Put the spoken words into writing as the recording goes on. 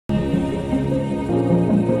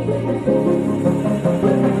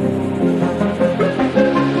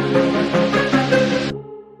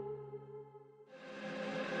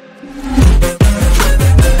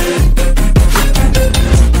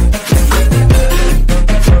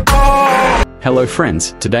Hello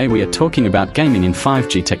friends, today we are talking about gaming in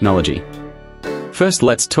 5G technology. First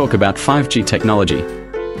let's talk about 5G technology.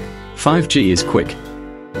 5G is quick.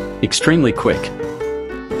 Extremely quick.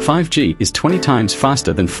 5G is 20 times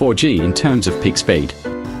faster than 4G in terms of peak speed.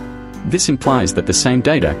 This implies that the same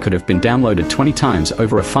data could have been downloaded 20 times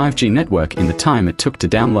over a 5G network in the time it took to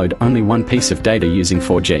download only one piece of data using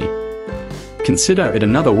 4G. Consider it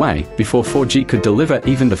another way, before 4G could deliver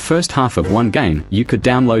even the first half of one game, you could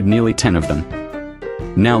download nearly 10 of them.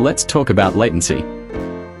 Now let's talk about latency.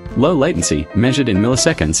 Low latency, measured in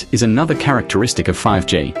milliseconds, is another characteristic of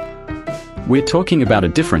 5G. We're talking about a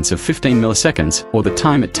difference of 15 milliseconds, or the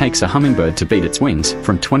time it takes a hummingbird to beat its wings,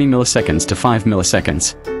 from 20 milliseconds to 5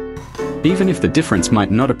 milliseconds. Even if the difference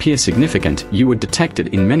might not appear significant, you would detect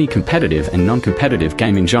it in many competitive and non-competitive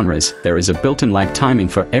gaming genres. There is a built-in lag timing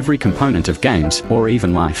for every component of games, or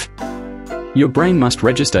even life. Your brain must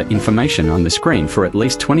register information on the screen for at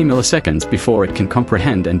least 20 milliseconds before it can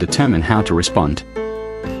comprehend and determine how to respond.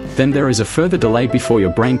 Then there is a further delay before your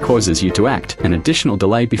brain causes you to act, an additional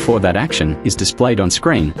delay before that action is displayed on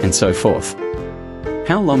screen, and so forth.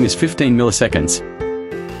 How long is 15 milliseconds?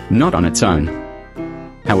 Not on its own.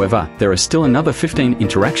 However, there are still another 15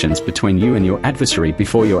 interactions between you and your adversary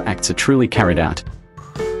before your acts are truly carried out.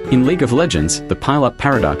 In League of Legends, the pile-up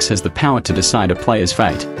paradox has the power to decide a player's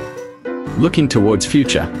fate. Looking towards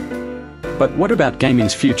future. But what about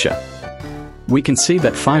gaming's future? We can see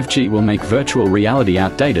that 5G will make virtual reality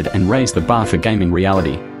outdated and raise the bar for gaming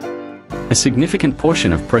reality. A significant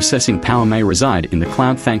portion of processing power may reside in the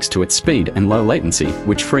cloud thanks to its speed and low latency,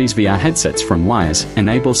 which frees VR headsets from wires,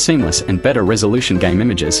 enables seamless and better resolution game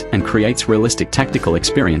images, and creates realistic tactical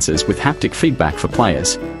experiences with haptic feedback for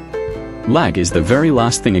players. Lag is the very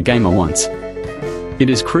last thing a gamer wants. It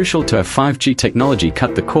is crucial to have 5G technology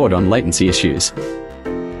cut the cord on latency issues.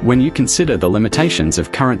 When you consider the limitations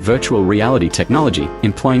of current virtual reality technology,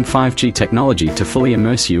 employing 5G technology to fully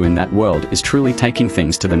immerse you in that world is truly taking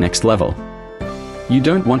things to the next level. You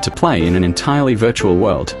don't want to play in an entirely virtual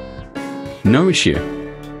world. No issue.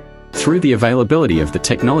 Through the availability of the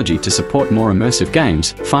technology to support more immersive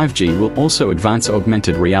games, 5G will also advance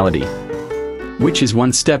augmented reality, which is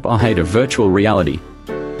one step ahead of virtual reality.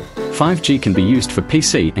 5G can be used for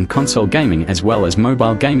PC and console gaming as well as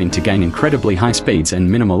mobile gaming to gain incredibly high speeds and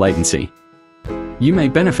minimal latency. You may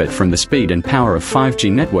benefit from the speed and power of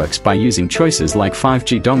 5G networks by using choices like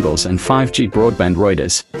 5G dongles and 5G broadband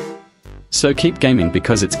routers. So keep gaming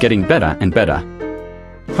because it's getting better and better.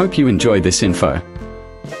 Hope you enjoy this info.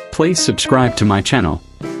 Please subscribe to my channel.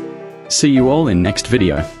 See you all in next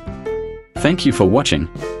video. Thank you for watching.